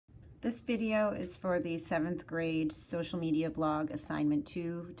This video is for the 7th grade social media blog assignment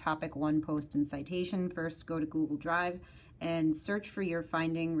 2, topic 1, post and citation. First, go to Google Drive and search for your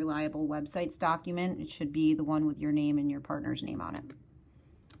Finding Reliable Websites document. It should be the one with your name and your partner's name on it.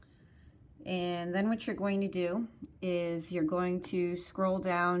 And then what you're going to do is you're going to scroll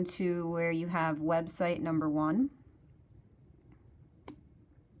down to where you have website number 1.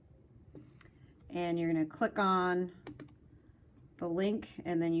 And you're going to click on the link,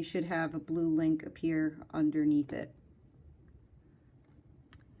 and then you should have a blue link appear underneath it.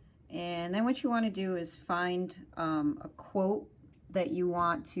 And then what you want to do is find a quote that you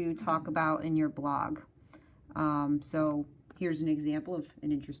want to talk about in your blog. So here's an example of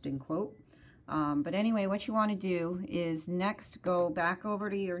an interesting quote. But anyway, what you want to do is next go back over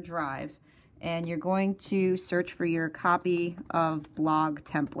to your drive, and you're going to search for your copy of blog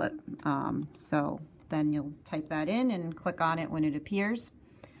template. So then you'll type that in and click on it when it appears.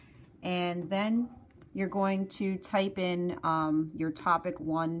 And then you're going to type in your topic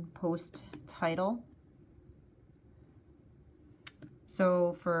 1 post title.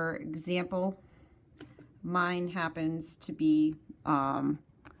 So for example, mine happens to be, can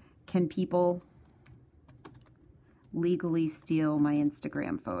people legally steal my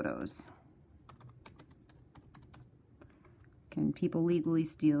Instagram photos? Can people legally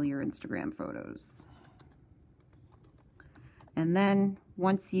steal your Instagram photos? And then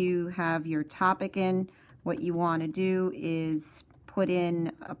once you have your topic in, what you want to do is put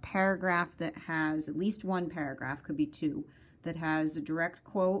in a paragraph that has at least one paragraph, could be 2, that has a direct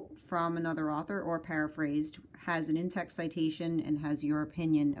quote from another author or paraphrased, has an in-text citation, and has your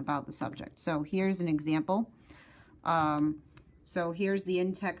opinion about the subject. So here's an example. So here's the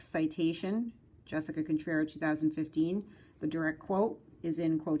in-text citation, Jessica Contrera, 2015. The direct quote is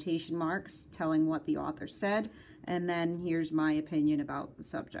in quotation marks telling what the author said, and then here's my opinion about the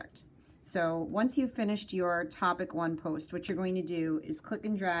subject. So once you've finished your topic 1 post, what you're going to do is click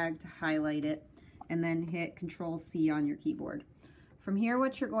and drag to highlight it, and then hit Control-C on your keyboard. From here,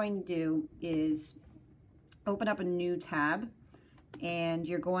 what you're going to do is open up a new tab, and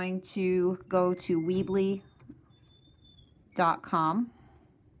you're going to go to Weebly.com.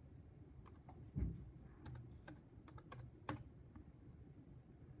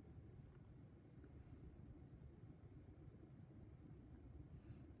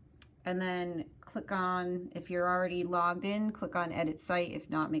 And then click on, if you're already logged in, click on Edit Site.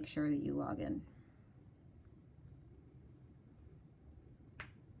 If not, make sure that you log in.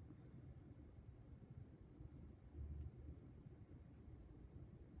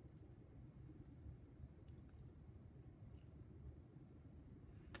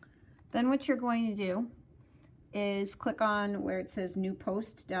 Then what you're going to do is click on where it says New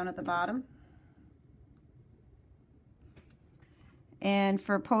Post down at the bottom. And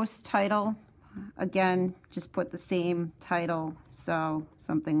for post title, again, just put the same title. So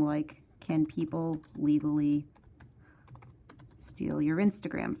something like, can people legally steal your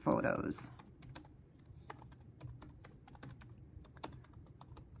Instagram photos?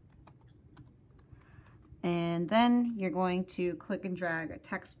 And then you're going to click and drag a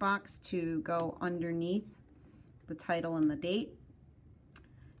text box to go underneath the title and the date.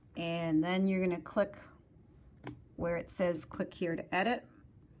 And then you're going to click where it says click here to edit,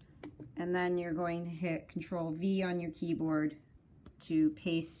 and then you're going to hit Control-V on your keyboard to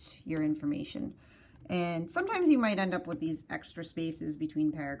paste your information. And sometimes you might end up with these extra spaces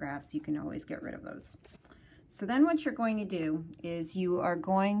between paragraphs. You can always get rid of those. So then what you're going to do is you are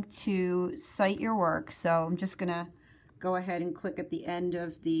going to cite your work. So I'm just going to go ahead and click at the end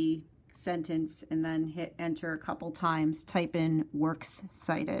of the sentence and then hit enter a couple times, type in works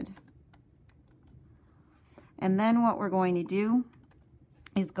cited. And then what we're going to do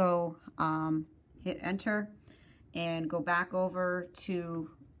is go hit enter and go back over to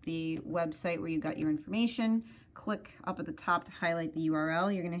the website where you got your information. Click up at the top to highlight the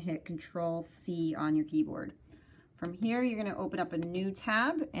URL. You're going to hit Control-C on your keyboard. From here, you're going to open up a new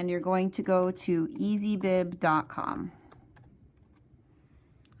tab, and you're going to go to easybib.com.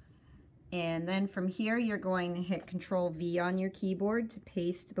 And then from here, you're going to hit Control-V on your keyboard to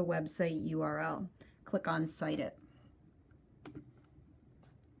paste the website URL. Click on Cite It.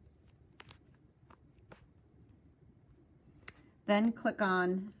 Then click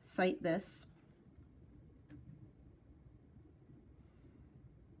on Cite This.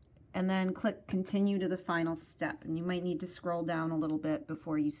 And then click Continue to the final step. And you might need to scroll down a little bit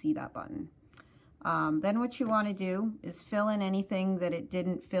before you see that button. Then what you want to do is fill in anything that it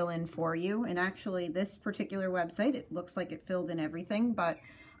didn't fill in for you. And actually, this particular website, it looks like it filled in everything, but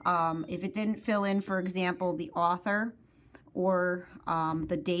if it didn't fill in, for example, the author or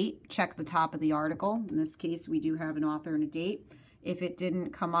the date, check the top of the article. In this case, we do have an author and a date. If it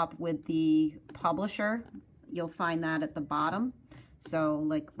didn't come up with the publisher, you'll find that at the bottom. So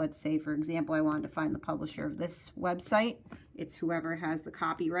like, let's say, for example, I wanted to find the publisher of this website. It's whoever has the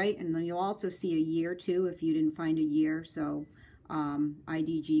copyright. And then you'll also see a year too if you didn't find a year. So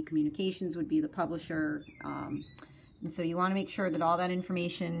IDG Communications would be the publisher. And so you want to make sure that all that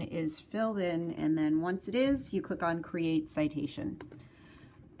information is filled in. And then once it is, you click on Create Citation.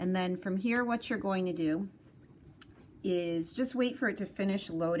 And then from here, what you're going to do is just wait for it to finish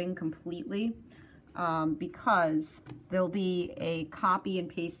loading completely, because there'll be a copy and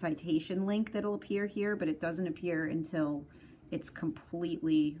paste citation link that'll appear here, but it doesn't appear until it's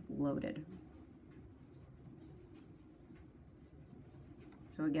completely loaded.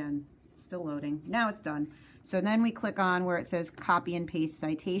 So again, still loading. Now it's done. So then we click on where it says copy and paste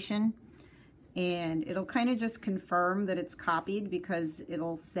citation, and it'll kind of just confirm that it's copied, because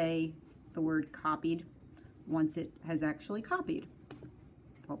it'll say the word copied once it has actually copied.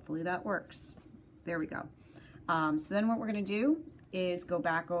 Hopefully that works. There we go. So then what we're going to do is go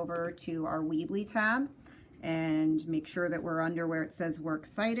back over to our Weebly tab and make sure that we're under where it says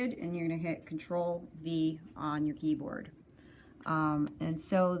Works Cited, and you're going to hit Control V on your keyboard. And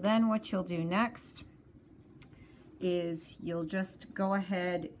so then what you'll do next is you'll just go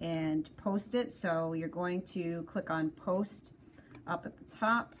ahead and post it. So you're going to click on Post up at the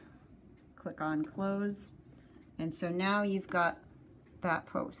top, click on Close, and so now you've got that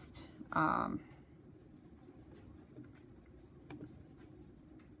post.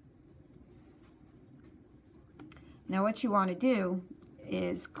 Now what you want to do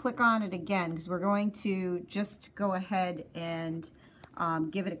is click on it again, because we're going to just go ahead and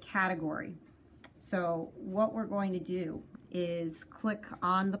give it a category. So what we're going to do is click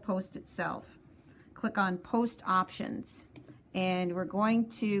on the post itself, click on Post Options, and we're going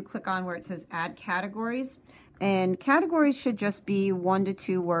to click on where it says Add Categories. And categories should just be 1 to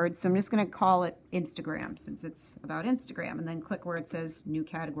 2 words. So I'm just going to call it Instagram, since it's about Instagram, and then click where it says New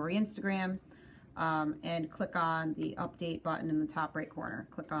Category Instagram. And click on the update button in the top right corner.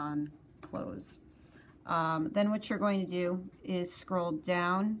 Click on Close. Then what you're going to do is scroll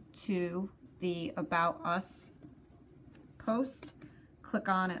down to the About Us post. Click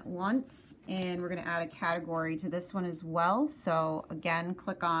on it once, and we're going to add a category to this one as well. So again,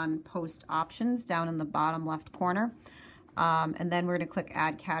 click on Post Options down in the bottom left corner. And then we're going to click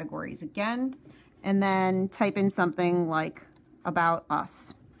Add Categories again, and then type in something like About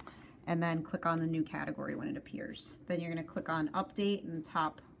Us, and then click on the new category when it appears. Then you're going to click on Update in the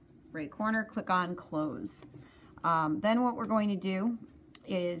top right corner, click on Close. Then what we're going to do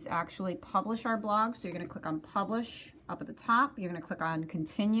is actually publish our blog. So you're going to click on Publish up at the top. You're going to click on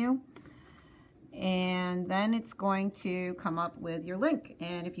Continue, and then it's going to come up with your link.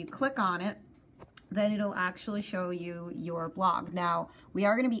 And if you click on it, then it'll actually show you your blog. Now, we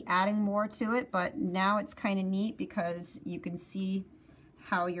are going to be adding more to it, but now it's kind of neat because you can see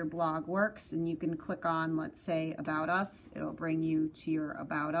how your blog works, and you can click on, let's say, About Us. It'll bring you to your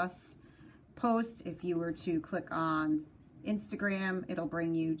About Us post. If you were to click on Instagram, it'll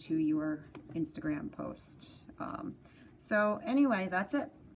bring you to your Instagram post. So anyway, that's it.